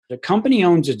The company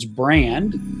owns its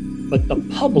brand, but the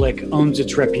public owns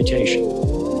its reputation.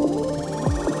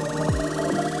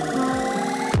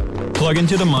 Plug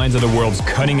into the minds of the world's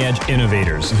cutting-edge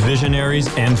innovators,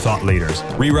 visionaries, and thought leaders,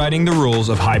 rewriting the rules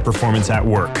of high performance at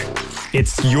work.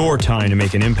 It's your time to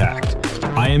make an impact.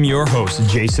 I am your host,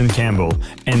 Jason Campbell,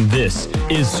 and this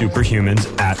is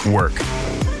Superhumans at Work,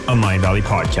 a Mindvalley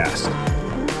podcast.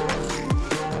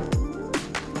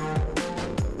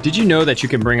 Did you know that you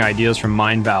can bring ideas from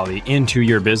Mindvalley into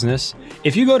your business?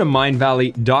 If you go to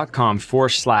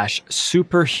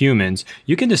mindvalley.com/superhumans,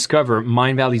 you can discover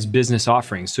Mindvalley's business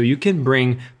offerings so you can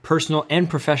bring personal and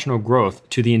professional growth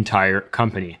to the entire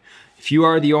company. If you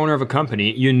are the owner of a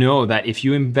company, you know that if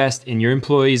you invest in your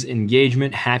employees'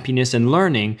 engagement, happiness, and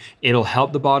learning, it'll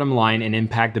help the bottom line and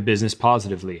impact the business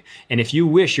positively. And if you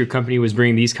wish your company was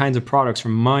bringing these kinds of products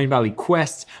from Mindvalley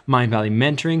Quests, Mindvalley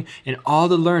Mentoring, and all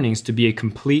the learnings to be a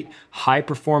complete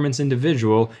high-performance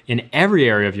individual in every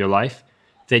area of your life,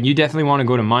 then you definitely want to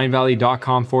go to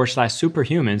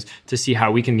mindvalley.com/superhumans to see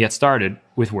how we can get started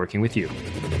with working with you.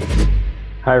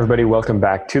 Hi, everybody. Welcome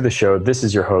back to the show. This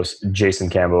is your host, Jason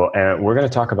Campbell, and we're going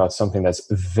to talk about something that's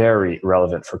very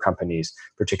relevant for companies,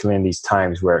 particularly in these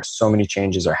times where so many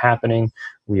changes are happening.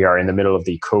 We are in the middle of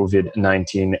the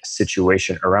COVID-19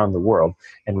 situation around the world.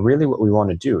 And really what we want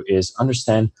to do is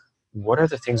understand what are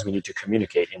the things we need to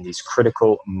communicate in these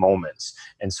critical moments.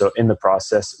 And so in the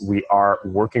process, we are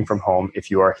working from home.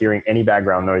 If you are hearing any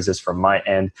background noises from my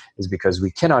end, is because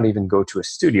we cannot even go to a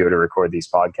studio to record these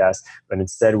podcasts, but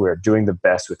instead we're doing the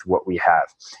best with what we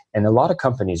have. And a lot of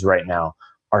companies right now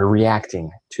are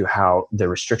reacting to how the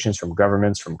restrictions from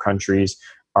governments, from countries,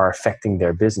 are affecting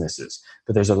their businesses.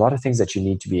 But there's a lot of things that you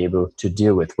need to be able to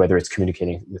deal with, whether it's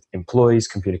communicating with employees,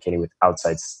 communicating with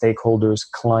outside stakeholders,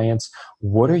 clients.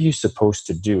 What are you supposed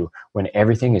to do when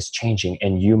everything is changing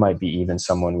and you might be even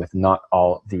someone with not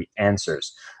all the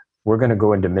answers? We're going to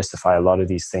go and demystify a lot of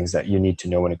these things that you need to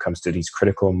know when it comes to these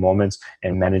critical moments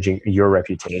and managing your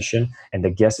reputation. And the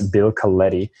guest, Bill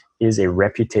Coletti, is a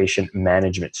reputation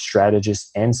management strategist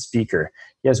and speaker.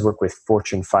 He has worked with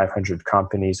Fortune 500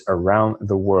 companies around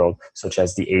the world, such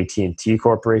as the AT&T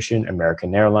Corporation,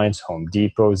 American Airlines, Home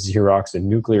Depot, Xerox, and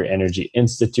Nuclear Energy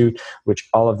Institute, which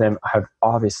all of them have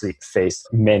obviously faced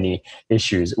many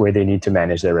issues where they need to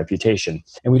manage their reputation.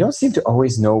 And we don't seem to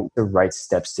always know the right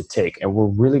steps to take. And we're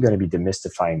really going to be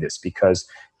demystifying this because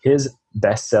his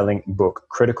best-selling book,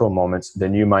 Critical Moments, The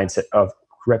New Mindset of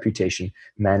Reputation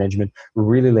Management,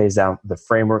 really lays out the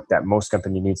framework that most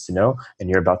company needs to know, and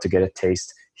you're about to get a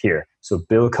taste here. So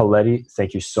Bill Coletti,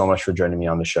 thank you so much for joining me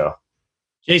on the show.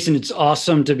 Jason, it's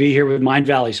awesome to be here with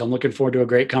Mindvalley. So I'm looking forward to a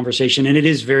great conversation, and it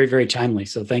is very, very timely.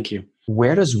 So thank you.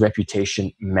 Where does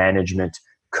reputation management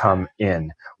come in?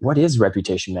 What is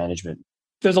reputation management?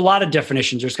 There's a lot of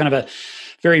definitions. There's kind of a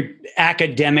very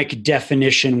academic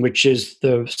definition, which is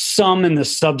the sum and the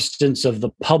substance of the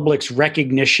public's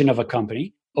recognition of a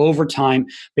company over time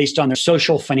based on their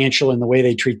social, financial, and the way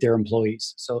they treat their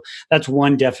employees. So that's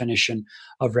one definition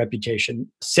of reputation.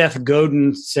 Seth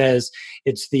Godin says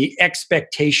it's the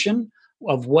expectation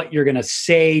of what you're going to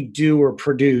say, do, or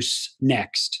produce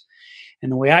next.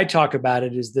 And the way I talk about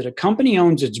it is that a company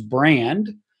owns its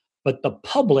brand, but the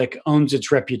public owns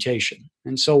its reputation.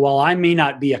 And so while I may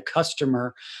not be a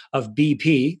customer of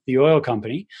BP, the oil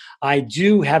company, I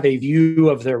do have a view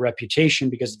of their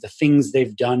reputation because of the things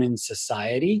they've done in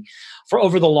society for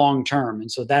over the long term.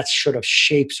 And so that sort of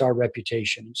shapes our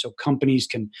reputation. And so companies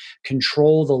can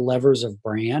control the levers of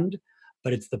brand,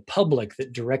 but it's the public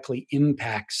that directly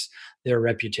impacts their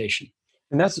reputation.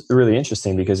 And that's really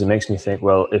interesting because it makes me think,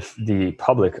 well, if the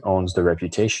public owns the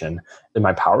reputation, am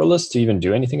I powerless to even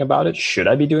do anything about it? Should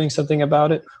I be doing something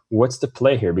about it? What's the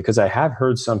play here? Because I have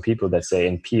heard some people that say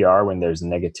in PR, when there's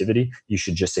negativity, you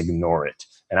should just ignore it.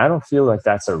 And I don't feel like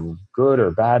that's a good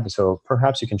or bad. So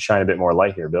perhaps you can shine a bit more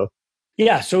light here, Bill.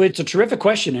 Yeah, so it's a terrific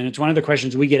question. And it's one of the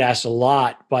questions we get asked a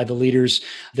lot by the leaders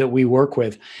that we work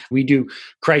with. We do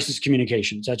crisis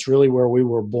communications. That's really where we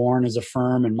were born as a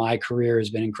firm, and my career has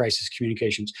been in crisis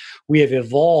communications. We have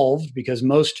evolved because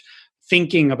most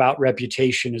thinking about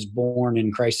reputation is born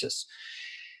in crisis.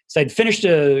 So I'd finished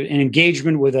an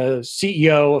engagement with a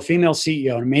CEO, a female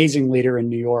CEO, an amazing leader in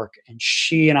New York. And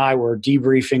she and I were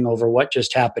debriefing over what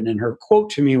just happened. And her quote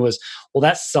to me was, "Well,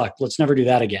 that sucked. Let's never do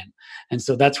that again." And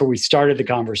so that's where we started the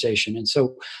conversation. And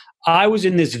so I was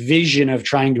in this vision of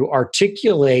trying to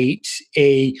articulate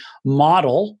a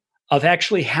model of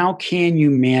actually how can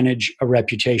you manage a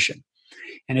reputation.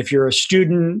 And if you're a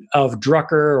student of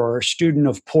Drucker or a student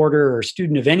of Porter or a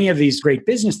student of any of these great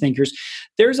business thinkers,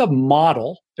 there's a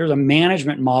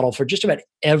management model for just about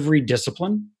every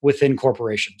discipline within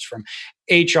corporations, from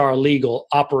HR, legal,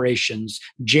 operations,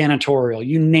 janitorial,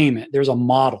 you name it. There's a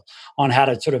model on how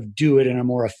to sort of do it in a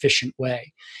more efficient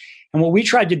way. And what we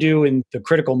tried to do in the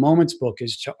Critical Moments book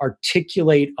is to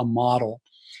articulate a model.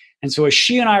 And so as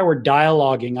she and I were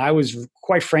dialoguing, I was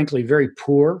quite frankly very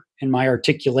poor in my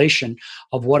articulation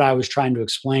of what I was trying to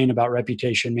explain about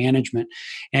reputation management.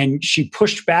 And she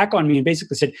pushed back on me and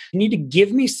basically said, you need to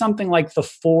give me something like the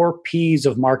 4 Ps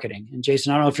of marketing. And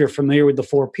Jason, I don't know if you're familiar with the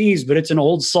 4 Ps, but it's an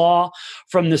old saw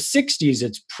from the 60s.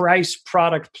 It's price,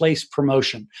 product, place,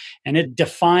 promotion. And it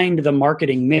defined the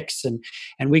marketing mix. And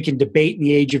we can debate in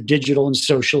the age of digital and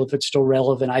social if it's still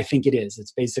relevant. I think it is.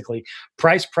 It's basically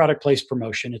price, product, place,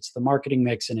 promotion. It's the marketing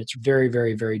mix, and it's very,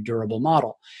 very, very durable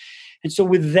model. And so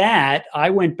with that, I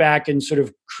went back and sort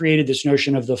of created this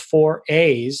notion of the 4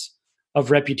 A's of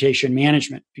reputation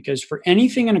management, because for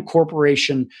anything in a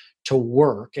corporation to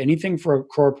work, anything for a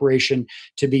corporation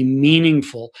to be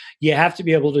meaningful, you have to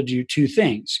be able to do 2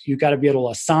 things. You've got to be able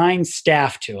to assign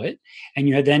staff to it, and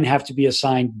you then have to be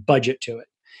assigned budget to it.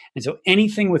 And so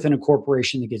anything within a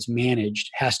corporation that gets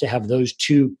managed has to have those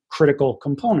 2 critical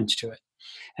components to it.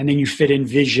 And then you fit in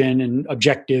vision and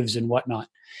objectives and whatnot.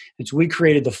 And so we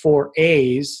created the 4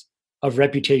 A's of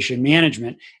reputation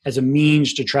management as a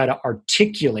means to try to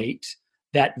articulate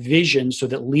that vision so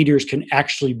that leaders can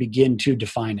actually begin to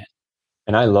define it.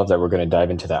 And I love that we're going to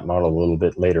dive into that model a little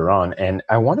bit later on. And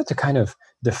I wanted to kind of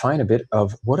define a bit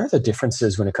of what are the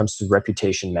differences when it comes to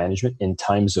reputation management in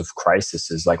times of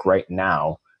crises, like right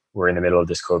now. We're in the middle of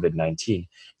this COVID-19.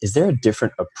 Is there a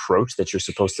different approach that you're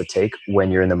supposed to take when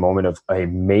you're in the moment of a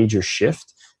major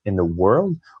shift in the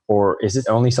world? Or is it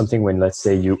only something when, let's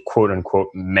say, you quote unquote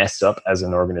mess up as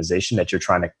an organization that you're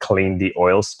trying to clean the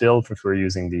oil spill, if we're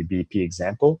using the BP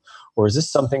example? Or is this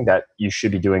something that you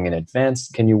should be doing in advance?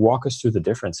 Can you walk us through the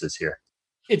differences here?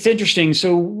 It's interesting.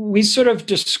 So we sort of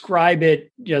describe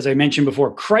it, as I mentioned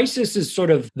before, crisis is sort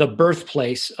of the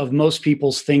birthplace of most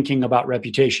people's thinking about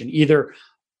reputation, either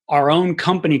our own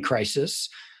company crisis,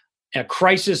 a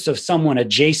crisis of someone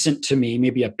adjacent to me,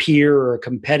 maybe a peer or a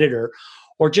competitor,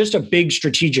 or just a big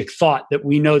strategic thought that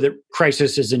we know that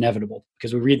crisis is inevitable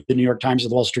because we read the New York Times or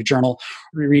the Wall Street Journal,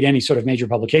 we read any sort of major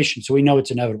publication, so we know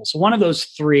it's inevitable. So one of those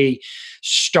 3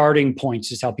 starting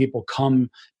points is how people come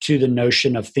to the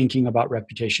notion of thinking about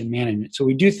reputation management. So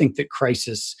we do think that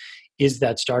crisis is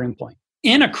that starting point.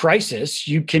 In a crisis,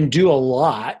 you can do a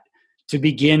lot to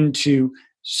begin to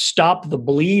stop the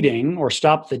bleeding or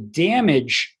stop the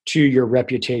damage to your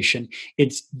reputation.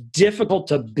 It's difficult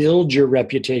to build your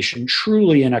reputation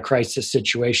truly in a crisis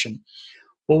situation.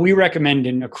 What we recommend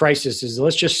in a crisis is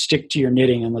let's just stick to your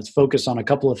knitting and let's focus on a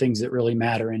couple of things that really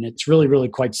matter. And it's really, really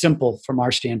quite simple from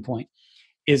our standpoint.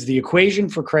 Is the equation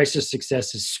for crisis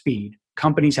success is speed.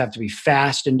 Companies have to be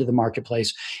fast into the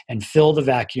marketplace and fill the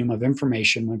vacuum of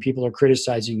information when people are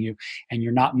criticizing you and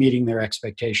you're not meeting their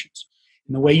expectations.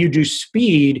 And the way you do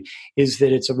speed is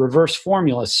that it's a reverse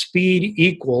formula. Speed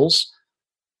equals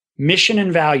mission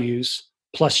and values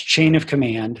plus chain of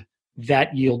command.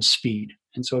 That yields speed.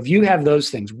 And so if you have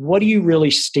those things, what do you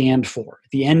really stand for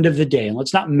at the end of the day? And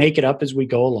let's not make it up as we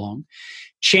go along.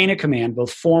 Chain of command,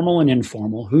 both formal and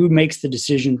informal. Who makes the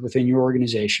decisions within your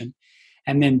organization?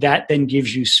 And then that then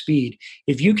gives you speed.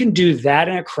 If you can do that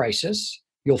in a crisis,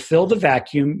 you'll fill the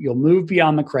vacuum. You'll move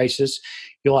beyond the crisis.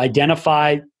 You'll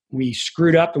identify we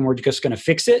screwed up and we're just going to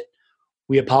fix it.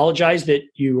 We apologize that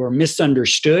you are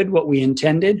misunderstood what we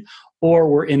intended, or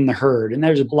we're in the herd. And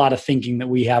there's a lot of thinking that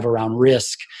we have around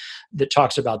risk that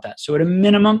talks about that. So at a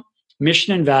minimum,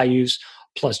 mission and values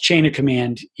plus chain of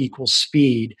command equals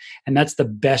speed. And that's the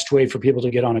best way for people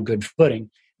to get on a good footing.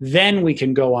 Then we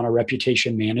can go on a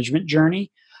reputation management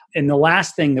journey. And the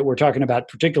last thing that we're talking about,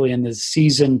 particularly in this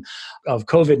season of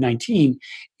COVID-19,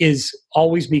 is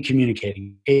always be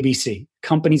communicating. ABC.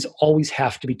 Companies always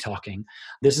have to be talking.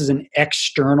 This is an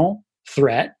external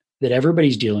threat that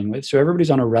everybody's dealing with. So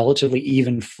everybody's on a relatively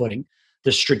even footing.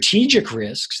 The strategic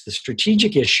risks, the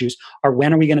strategic issues are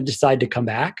when are we going to decide to come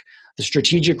back? The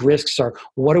strategic risks are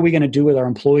what are we going to do with our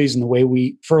employees and the way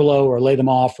we furlough or lay them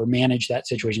off or manage that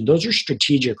situation. Those are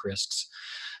strategic risks.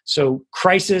 So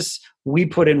crisis, we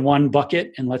put in one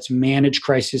bucket and let's manage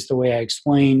crisis the way I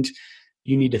explained.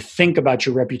 You need to think about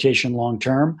your reputation long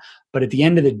term. But at the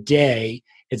end of the day,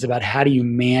 it's about how do you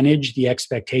manage the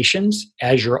expectations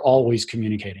as you're always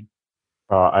communicating.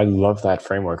 I love that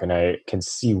framework, and I can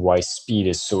see why speed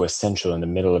is so essential in the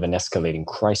middle of an escalating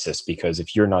crisis. Because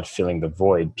if you're not filling the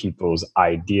void, people's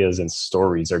ideas and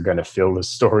stories are going to fill the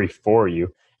story for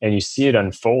you. And you see it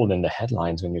unfold in the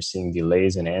headlines when you're seeing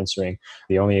delays in answering.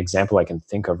 The only example I can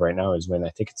think of right now is when I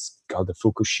think it's called the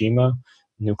Fukushima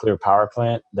nuclear power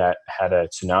plant that had a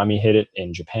tsunami hit it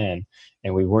in Japan,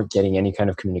 and we weren't getting any kind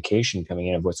of communication coming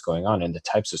in of what's going on. And the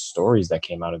types of stories that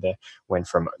came out of it went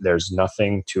from there's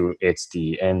nothing to it's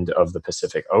the end of the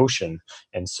Pacific Ocean.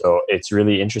 And so it's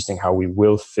really interesting how we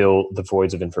will fill the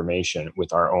voids of information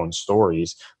with our own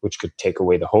stories, which could take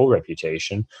away the whole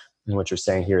reputation. And what you're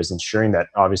saying here is ensuring that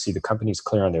obviously the company is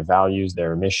clear on their values,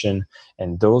 their mission,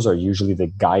 and those are usually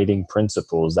the guiding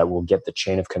principles that will get the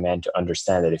chain of command to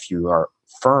understand that if you are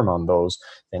firm on those,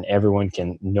 then everyone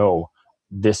can know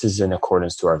this is in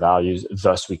accordance to our values.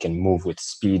 Thus, we can move with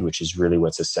speed, which is really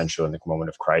what's essential in the moment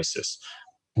of crisis.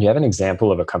 Do you have an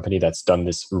example of a company that's done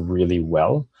this really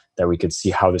well that we could see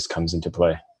how this comes into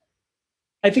play?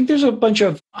 I think there's a bunch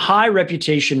of high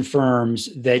reputation firms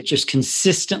that just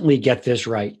consistently get this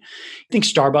right. I think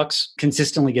Starbucks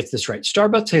consistently gets this right.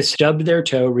 Starbucks has stubbed their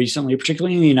toe recently,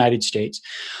 particularly in the United States,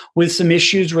 with some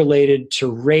issues related to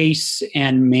race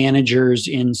and managers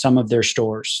in some of their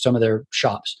stores, some of their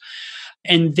shops.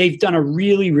 And they've done a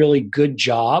really, really good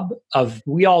job of,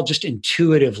 we all just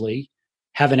intuitively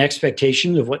have an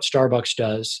expectation of what Starbucks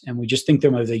does. And we just think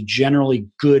them as a generally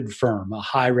good firm, a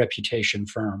high reputation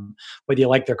firm. Whether you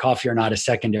like their coffee or not is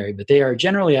secondary, but they are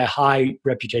generally a high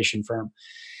reputation firm.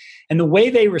 And the way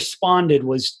they responded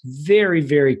was very,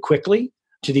 very quickly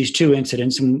to these two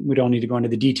incidents. And we don't need to go into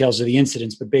the details of the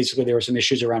incidents, but basically there were some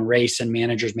issues around race and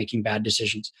managers making bad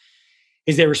decisions.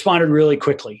 Is they responded really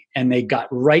quickly and they got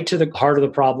right to the heart of the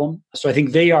problem. So I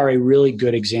think they are a really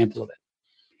good example of it.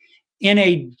 In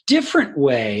a different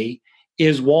way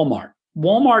is Walmart.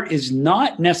 Walmart is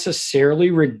not necessarily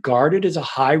regarded as a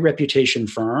high reputation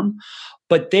firm,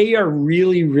 but they are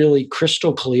really, really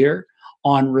crystal clear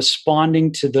on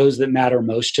responding to those that matter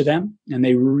most to them. And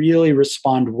they really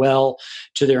respond well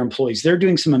to their employees. They're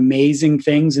doing some amazing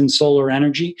things in solar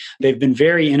energy. They've been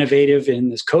very innovative in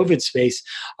this COVID space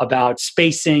about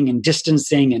spacing and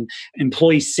distancing and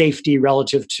employee safety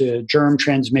relative to germ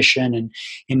transmission and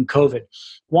in COVID.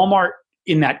 Walmart,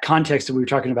 in that context that we were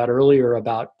talking about earlier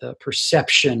about the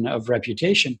perception of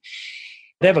reputation,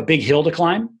 they have a big hill to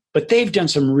climb, but they've done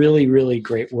some really, really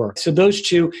great work. So those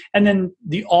two, and then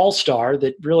the all-star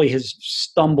that really has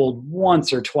stumbled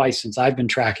once or twice since I've been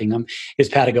tracking them is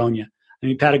Patagonia. I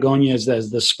mean, Patagonia is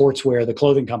the sportswear, the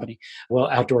clothing company, well,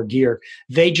 outdoor gear.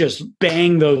 They just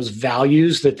bang those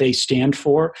values that they stand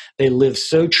for. They live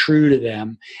so true to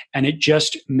them, and it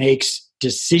just makes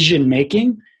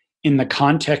decision-making in the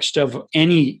context of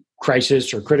any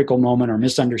crisis or critical moment or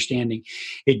misunderstanding,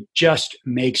 it just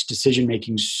makes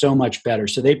decision-making so much better.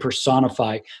 So they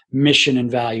personify mission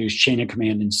and values, chain of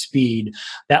command, and speed.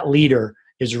 That leader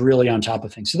is really on top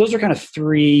of things. So those are kind of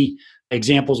three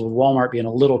examples of Walmart being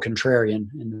a little contrarian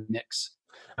in the mix.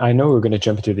 I know we're going to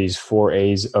jump into these 4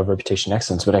 A's of reputation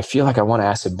excellence, but I feel like I want to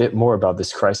ask a bit more about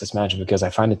this crisis management because I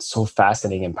find it so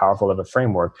fascinating and powerful of a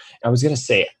framework. I was going to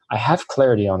say, I have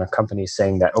clarity on a company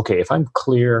saying that, okay, if I'm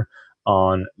clear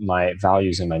on my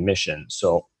values and my mission,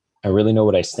 so I really know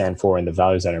what I stand for and the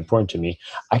values that are important to me,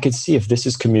 I could see if this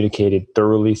is communicated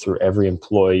thoroughly through every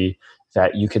employee,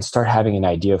 that you can start having an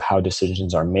idea of how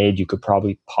decisions are made. You could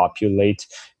probably populate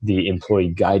the employee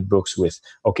guidebooks with,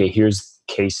 okay, here's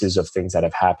cases of things that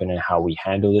have happened and how we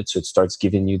handle it. So it starts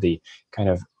giving you the kind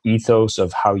of ethos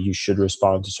of how you should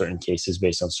respond to certain cases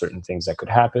based on certain things that could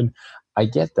happen. I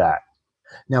get that.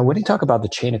 Now, when you talk about the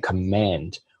chain of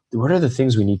command, what are the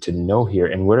things we need to know here?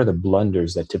 And what are the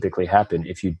blunders that typically happen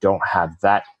if you don't have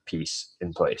that piece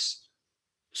in place?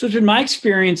 So it's been my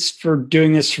experience for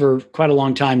doing this for quite a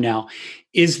long time now,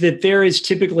 is that there is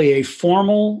typically a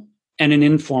formal and an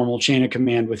informal chain of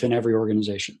command within every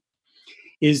organization.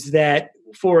 Is that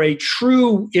for a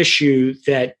true issue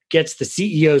that gets the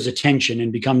CEO's attention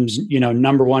and becomes,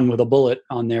 number one with a bullet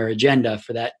on their agenda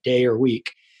for that day or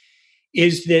week,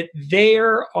 is that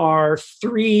there are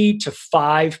 3 to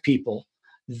 5 people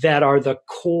that are the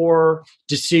core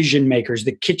decision makers,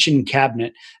 the kitchen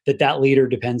cabinet that leader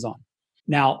depends on.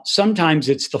 Now, sometimes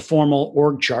it's the formal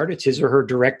org chart. It's his or her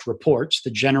direct reports,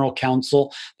 the general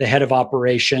counsel, the head of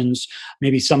operations,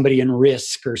 maybe somebody in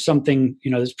risk or something,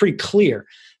 that's pretty clear.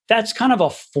 That's kind of a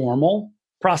formal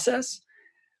process.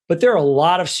 But there are a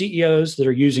lot of CEOs that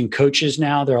are using coaches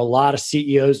now. There are a lot of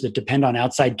CEOs that depend on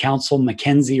outside counsel,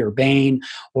 McKinsey or Bain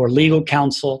or legal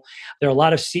counsel. There are a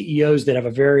lot of CEOs that have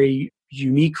a very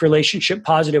unique relationship,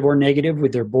 positive or negative,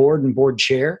 with their board and board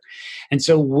chair. And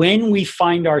so when we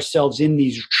find ourselves in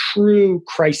these true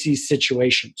crisis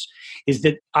situations, is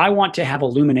that I want to have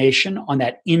illumination on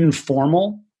that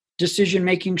informal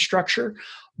decision-making structure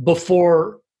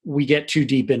before we get too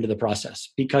deep into the process.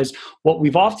 Because what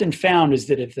we've often found is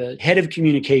that if the head of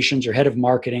communications or head of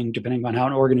marketing, depending on how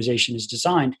an organization is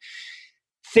designed,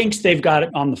 thinks they've got it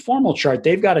on the formal chart,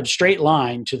 they've got a straight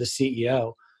line to the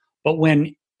CEO. But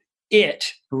when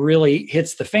it really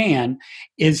hits the fan,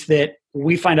 is that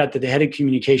we find out that the head of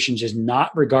communications is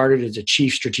not regarded as a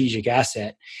chief strategic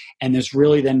asset. And this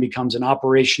really then becomes an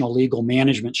operational legal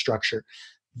management structure.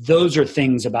 Those are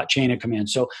things about chain of command.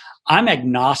 So I'm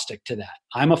agnostic to that.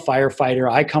 I'm a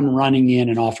firefighter. I come running in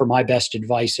and offer my best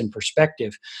advice and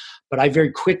perspective. But I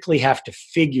very quickly have to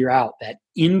figure out that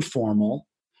informal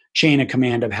chain of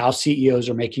command of how CEOs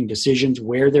are making decisions,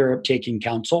 where they're taking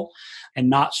counsel, and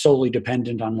not solely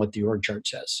dependent on what the org chart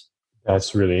says.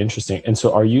 That's really interesting. And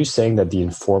so are you saying that the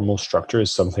informal structure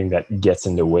is something that gets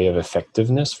in the way of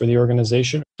effectiveness for the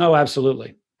organization? Oh,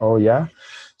 absolutely. Oh, yeah.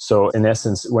 So in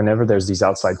essence, whenever there's these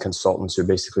outside consultants, you're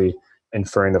basically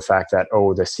inferring the fact that,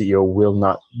 the CEO will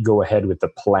not go ahead with the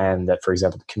plan that, for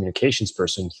example, the communications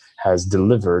person has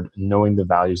delivered, knowing the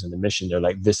values and the mission. They're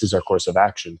like, this is our course of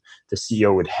action. The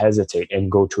CEO would hesitate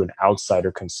and go to an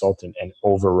outsider consultant and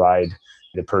override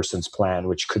the person's plan,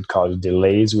 which could cause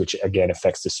delays, which again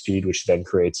affects the speed, which then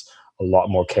creates a lot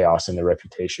more chaos in the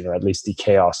reputation, or at least the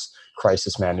chaos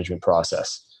crisis management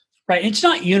process. Right. It's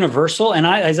not universal. And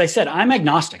as I said, I'm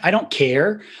agnostic. I don't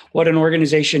care what an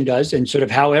organization does, and sort of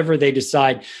however they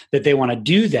decide that they want to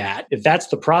do that. If that's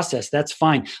the process, that's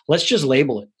fine. Let's just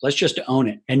label it. Let's just own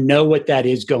it and know what that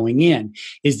is going in.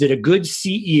 Is that a good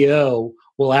CEO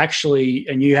will actually,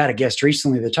 and you had a guest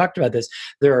recently that talked about this,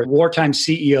 there are wartime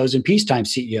CEOs and peacetime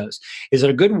CEOs. Is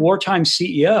that a good wartime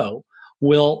CEO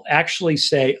will actually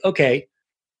say, okay,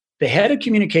 the head of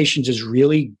communications is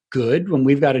really good when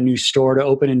we've got a new store to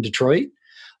open in Detroit,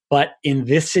 but in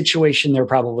this situation, they're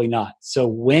probably not. So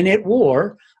when at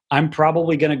war, I'm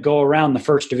probably going to go around the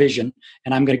first division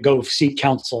and I'm going to go seek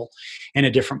counsel in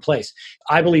a different place.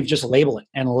 I believe just label it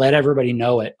and let everybody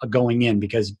know it going in,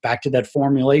 because back to that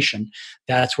formulation,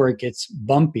 that's where it gets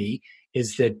bumpy,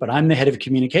 is that, but I'm the head of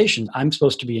communications. I'm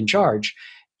supposed to be in charge,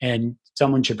 and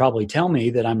someone should probably tell me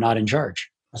that I'm not in charge.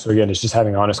 So again, it's just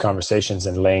having honest conversations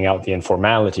and laying out the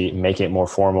informality, making it more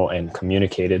formal and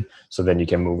communicated, so then you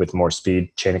can move with more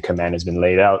speed. Chain of command has been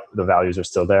laid out. The values are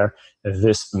still there.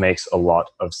 This makes a lot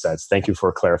of sense. Thank you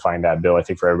for clarifying that, Bill. I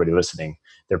think for everybody listening,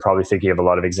 they're probably thinking of a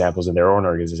lot of examples in their own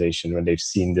organization when they've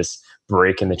seen this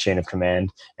break in the chain of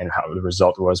command and how the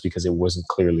result was because it wasn't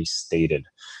clearly stated.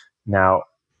 Now,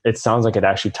 it sounds like it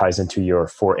actually ties into your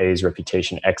 4A's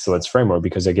reputation excellence framework,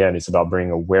 because again, it's about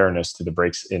bringing awareness to the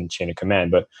breaks in chain of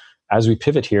command. But as we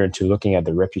pivot here into looking at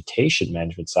the reputation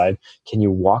management side, can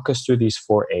you walk us through these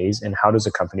 4A's and how does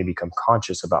a company become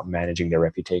conscious about managing their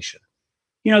reputation?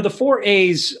 You know, the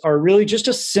 4A's are really just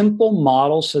a simple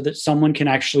model so that someone can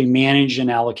actually manage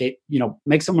and allocate,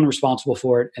 make someone responsible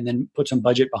for it and then put some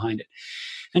budget behind it.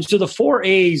 And so the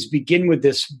 4A's begin with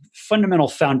this fundamental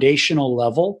foundational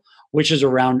level, which is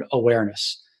around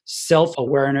awareness,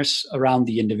 self-awareness around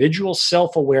the individual,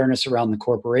 self-awareness around the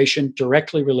corporation,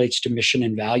 directly relates to mission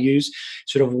and values.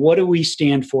 Sort of what do we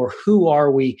stand for? Who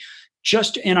are we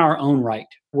just in our own right?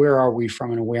 Where are we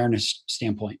from an awareness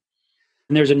standpoint?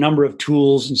 And there's a number of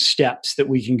tools and steps that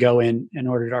we can go in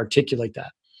order to articulate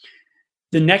that.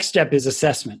 The next step is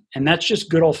assessment, and that's just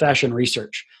good old-fashioned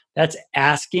research. That's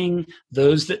asking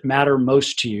those that matter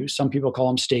most to you. Some people call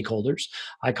them stakeholders.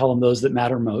 I call them those that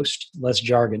matter most, less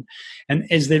jargon. And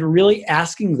is that really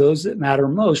asking those that matter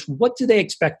most, what do they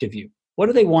expect of you? What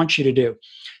do they want you to do?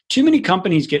 Too many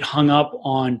companies get hung up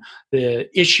on the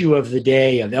issue of the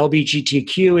day of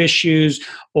LGBTQ issues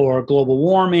or global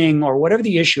warming or whatever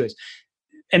the issue is.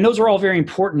 And those are all very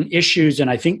important issues, and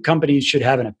I think companies should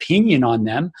have an opinion on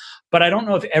them, but I don't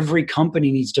know if every company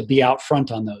needs to be out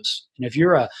front on those. And if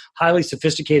you're a highly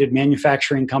sophisticated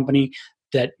manufacturing company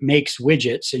that makes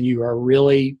widgets and you are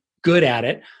really good at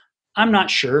it, I'm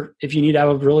not sure if you need to have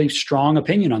a really strong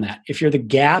opinion on that. If you're the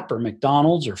Gap or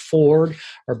McDonald's or Ford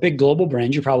or big global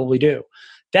brands, you probably do.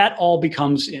 That all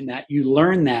becomes in that you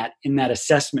learn that in that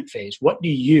assessment phase. What do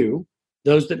you,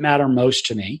 those that matter most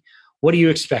to me, what do you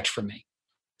expect from me?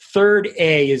 Third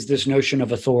A is this notion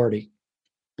of authority.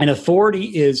 And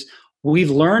authority is, we've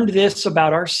learned this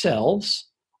about ourselves.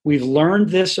 We've learned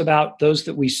this about those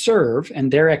that we serve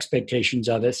and their expectations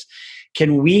of us.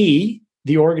 Can we,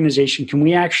 the organization, can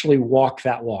we actually walk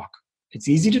that walk? It's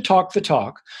easy to talk the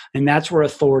talk, and that's where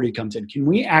authority comes in. Can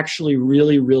we actually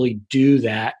really, really do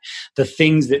that? The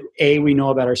things that A, we know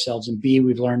about ourselves, and B,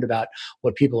 we've learned about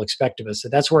what people expect of us. So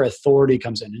that's where authority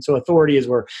comes in. And so authority is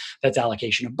where that's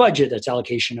allocation of budget, that's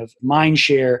allocation of mind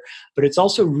share, but it's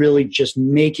also really just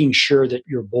making sure that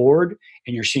your board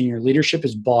and your senior leadership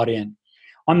is bought in.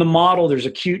 On the model, there's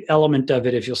a cute element of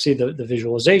it. If you'll see the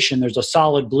visualization, there's a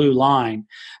solid blue line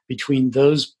between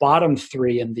those bottom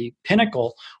three and the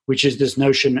pinnacle, which is this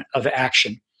notion of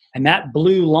action. And that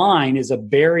blue line is a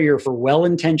barrier for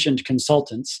well-intentioned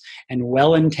consultants and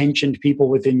well-intentioned people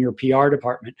within your PR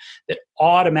department that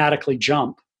automatically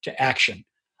jump to action.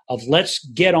 Of let's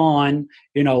get on,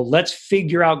 let's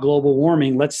figure out global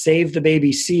warming, let's save the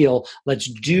baby seal, let's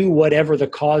do whatever the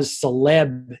cause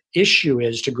celeb issue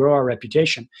is to grow our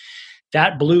reputation.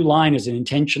 That blue line is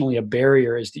intentionally a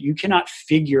barrier, is that you cannot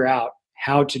figure out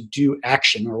how to do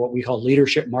action, or what we call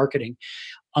leadership marketing,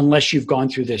 unless you've gone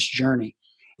through this journey.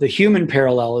 The human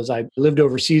parallel is I lived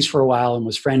overseas for a while and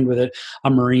was friend with a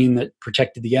Marine that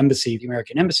protected the embassy, the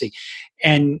American embassy.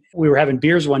 And we were having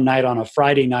beers one night on a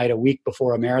Friday night, a week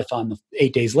before a marathon,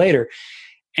 8 days later.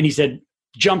 And he said,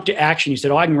 jump to action. He said,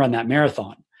 I can run that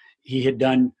marathon. He had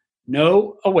done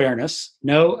no awareness,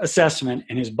 no assessment,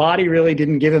 and his body really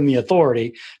didn't give him the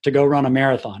authority to go run a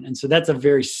marathon. And so that's a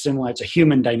very similar, it's a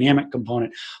human dynamic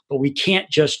component, but we can't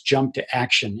just jump to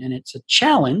action. And it's a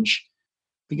challenge,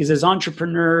 because as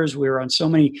entrepreneurs, we're on so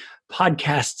many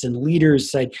podcasts and leaders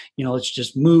say, let's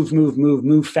just move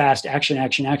fast, action.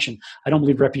 I don't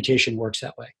believe reputation works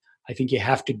that way. I think you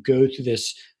have to go through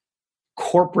this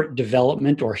corporate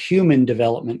development or human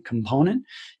development component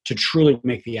to truly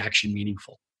make the action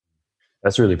meaningful.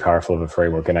 That's really powerful of a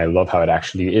framework. And I love how it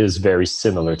actually is very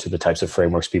similar to the types of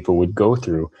frameworks people would go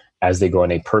through as they go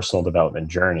on a personal development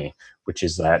journey, which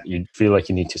is that you feel like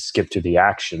you need to skip to the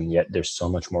action, yet there's so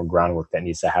much more groundwork that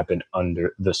needs to happen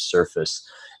under the surface.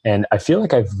 And I feel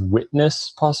like I've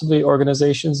witnessed possibly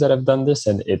organizations that have done this,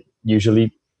 and it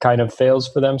usually kind of fails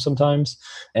for them sometimes.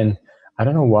 And I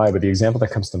don't know why, but the example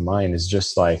that comes to mind is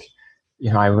just like,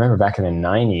 I remember back in the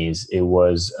 90s, it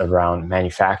was around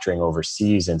manufacturing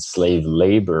overseas and slave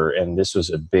labor, and this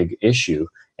was a big issue.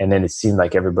 And then it seemed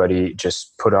like everybody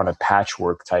just put on a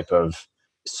patchwork type of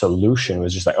solution. It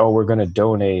was just like, oh, we're going to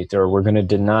donate or we're going to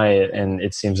deny it. And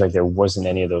it seems like there wasn't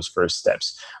any of those first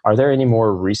steps. Are there any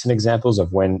more recent examples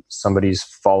of when somebody's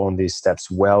followed these steps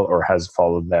well or has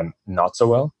followed them not so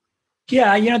well?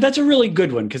 Yeah, that's a really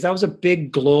good one, because that was a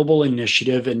big global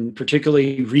initiative, and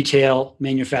particularly retail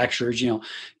manufacturers,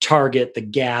 Target, The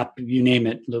Gap, you name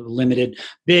it, Limited,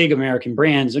 big American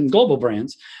brands and global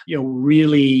brands,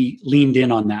 really leaned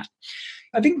in on that.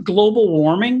 I think global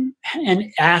warming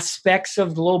and aspects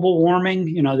of global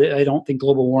warming, I don't think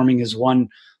global warming is one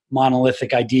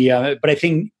monolithic idea, but I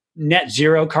think net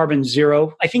zero, carbon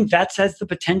zero, I think that has the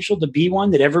potential to be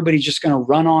one that everybody's just going to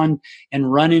run on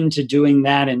and run into doing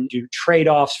that and do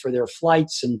trade-offs for their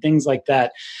flights and things like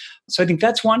that. So I think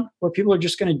that's one where people are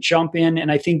just going to jump in.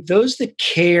 And I think those that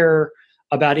care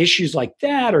about issues like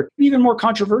that, or even more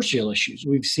controversial issues,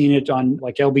 we've seen it on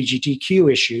like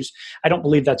LGBTQ issues. I don't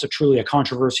believe that's truly a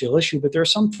controversial issue, but there are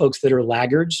some folks that are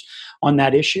laggards on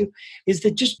that issue, is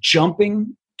that just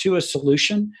jumping to a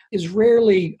solution is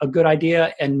rarely a good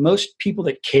idea. And most people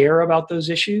that care about those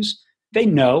issues, they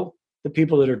know the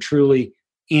people that are truly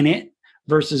in it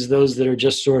versus those that are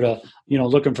just sort of,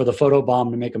 looking for the photobomb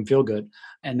to make them feel good.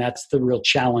 And that's the real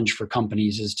challenge for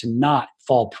companies, is to not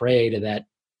fall prey to that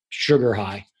sugar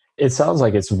high. It sounds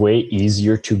like it's way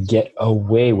easier to get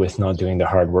away with not doing the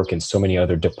hard work in so many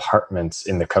other departments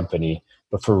in the company.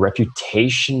 But for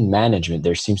reputation management,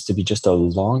 there seems to be just a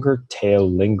longer tail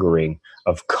lingering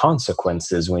of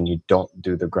consequences when you don't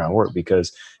do the groundwork,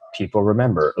 because people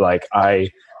remember. Like,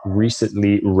 I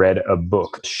recently read a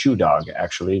book, Shoe Dog,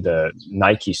 actually, the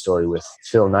Nike story with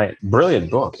Phil Knight.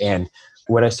 Brilliant book. And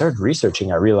when I started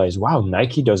researching, I realized, wow,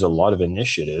 Nike does a lot of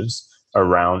initiatives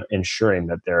around ensuring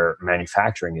that their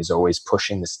manufacturing is always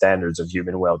pushing the standards of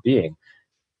human well-being.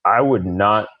 I would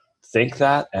not think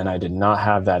that, and I did not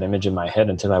have that image in my head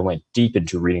until I went deep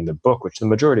into reading the book, which the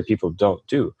majority of people don't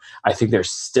do. I think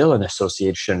there's still an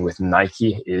association with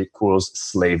Nike equals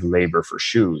slave labor for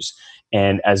shoes.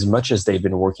 And as much as they've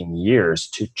been working years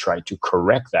to try to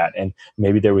correct that, and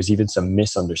maybe there was even some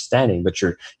misunderstanding, but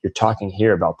you're talking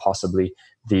here about possibly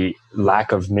the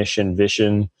lack of mission,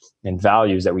 vision, and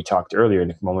values that we talked earlier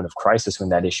in a moment of crisis when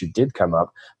that issue did come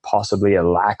up, possibly a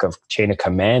lack of chain of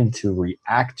command to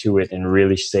react to it and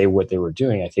really say what they were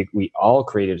doing. I think we all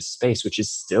created a space which is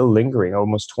still lingering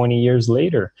almost 20 years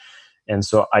later. And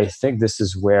so I think this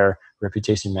is where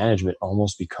reputation management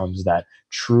almost becomes that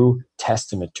true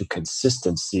testament to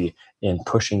consistency in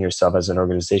pushing yourself as an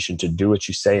organization to do what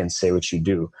you say and say what you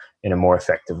do in a more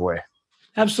effective way.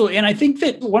 Absolutely. And I think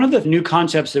that one of the new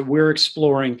concepts that we're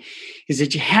exploring is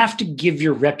that you have to give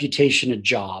your reputation a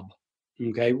job.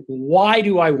 Okay. Why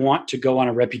do I want to go on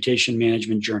a reputation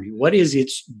management journey? What is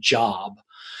its job?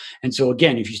 And so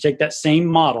again, if you take that same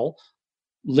model,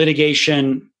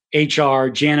 litigation, HR,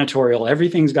 janitorial,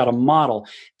 everything's got a model.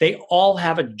 They all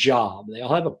have a job. They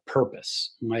all have a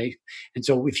purpose, right? And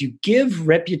so if you give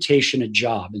reputation a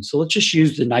job, and so let's just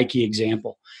use the Nike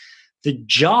example, the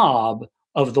job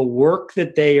of the work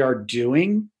that they are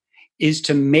doing is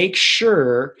to make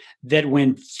sure that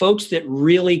when folks that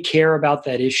really care about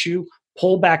that issue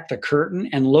pull back the curtain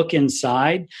and look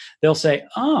inside, they'll say,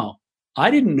 oh, I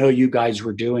didn't know you guys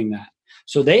were doing that.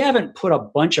 So they haven't put a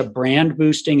bunch of brand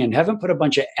boosting and haven't put a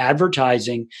bunch of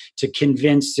advertising to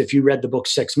convince, if you read the book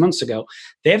 6 months ago,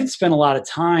 they haven't spent a lot of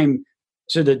time.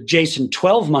 So that Jason,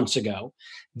 12 months ago,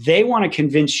 they want to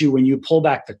convince you when you pull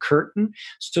back the curtain.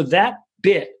 So that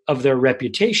bit of their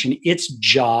reputation, its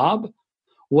job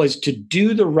was to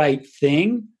do the right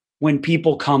thing when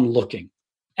people come looking,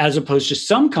 as opposed to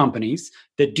some companies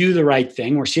that do the right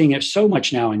thing. We're seeing it so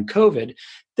much now in COVID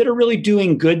that are really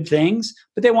doing good things,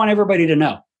 but they want everybody to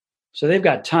know. So they've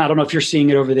got ton. I don't know if you're seeing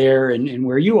it over there and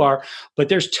where you are, but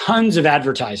there's tons of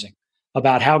advertising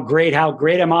about how great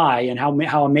am I and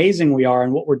how amazing we are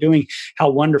and what we're doing, how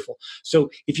wonderful. So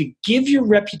if you give your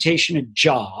reputation a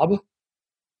job,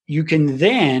 you can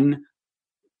then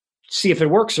see if it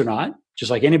works or not,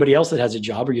 just like anybody else that has a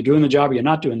job. Are you doing the job or you're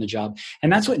not doing the job?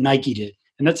 And that's what Nike did.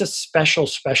 And that's a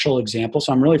special example.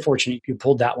 So I'm really fortunate you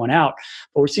pulled that one out.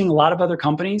 But we're seeing a lot of other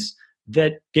companies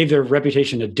that gave their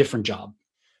reputation a different job.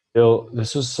 Bill,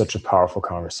 this was such a powerful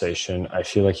conversation. I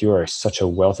feel like you are such a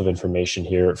wealth of information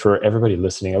here. For everybody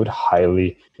listening, I would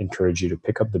highly encourage you to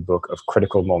pick up the book of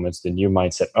Critical Moments, The New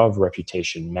Mindset of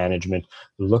Reputation Management.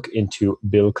 Look into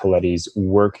Bill Coletti's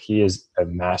work. He is a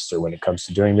master when it comes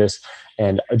to doing this.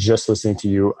 And just listening to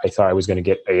you, I thought I was going to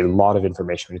get a lot of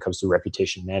information when it comes to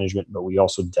reputation management, but we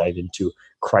also dive into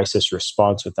crisis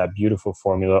response with that beautiful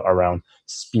formula around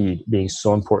speed being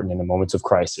so important in the moments of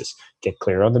crisis. Get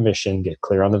clear on the mission, get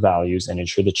clear on the values, and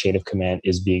ensure the chain of command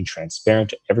is being transparent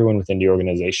to everyone within the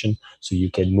organization so you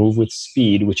can move with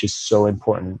speed, which is so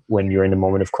important when you're in a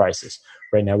moment of crisis.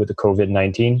 Right now with the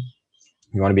COVID-19,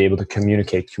 you want to be able to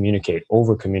communicate,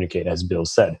 over-communicate, as Bill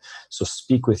said. So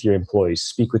speak with your employees,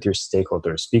 speak with your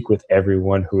stakeholders, speak with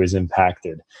everyone who is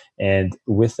impacted. And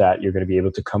with that, you're going to be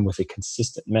able to come with a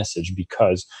consistent message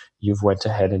because you've went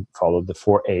ahead and followed the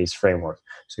 4 A's framework.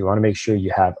 So you want to make sure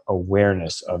you have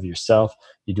awareness of yourself.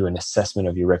 You do an assessment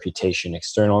of your reputation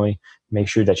externally. Make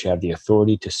sure that you have the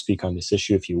authority to speak on this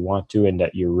issue if you want to, and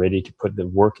that you're ready to put the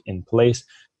work in place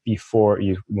before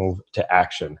you move to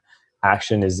action.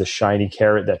 Action is the shiny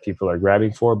carrot that people are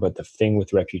grabbing for, but the thing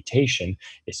with reputation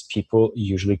is people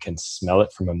usually can smell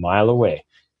it from a mile away.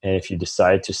 And if you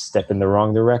decide to step in the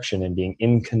wrong direction and being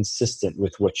inconsistent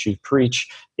with what you preach,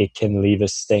 it can leave a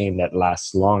stain that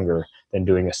lasts longer than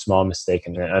doing a small mistake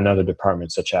in another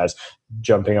department, such as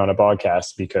jumping on a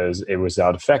podcast because it was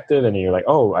not effective. And you're like,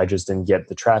 oh, I just didn't get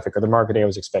the traffic or the marketing I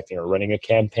was expecting, or running a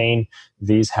campaign.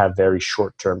 These have very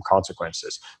short-term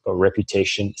consequences, but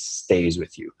reputation stays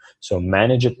with you. So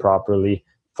manage it properly.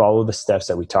 Follow the steps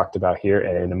that we talked about here,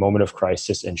 and in a moment of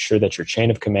crisis, ensure that your chain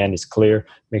of command is clear.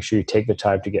 Make sure you take the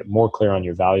time to get more clear on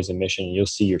your values and mission, and you'll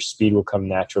see your speed will come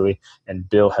naturally. And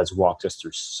Bill has walked us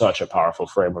through such a powerful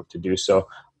framework to do so.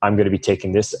 I'm going to be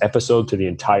taking this episode to the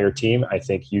entire team. I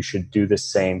think you should do the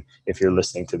same if you're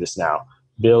listening to this now.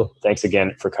 Bill, thanks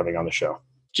again for coming on the show.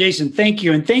 Jason, thank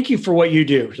you. And thank you for what you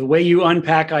do. The way you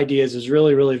unpack ideas is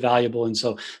really, really valuable. And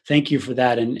so thank you for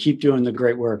that, and keep doing the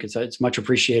great work. It's much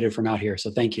appreciated from out here.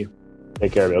 So thank you.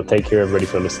 Take care, Bill. Take care, everybody,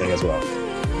 for listening as well.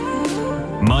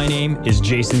 My name is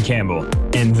Jason Campbell,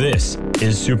 and this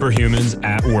is Superhumans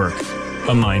at Work,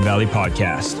 a Mindvalley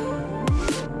podcast.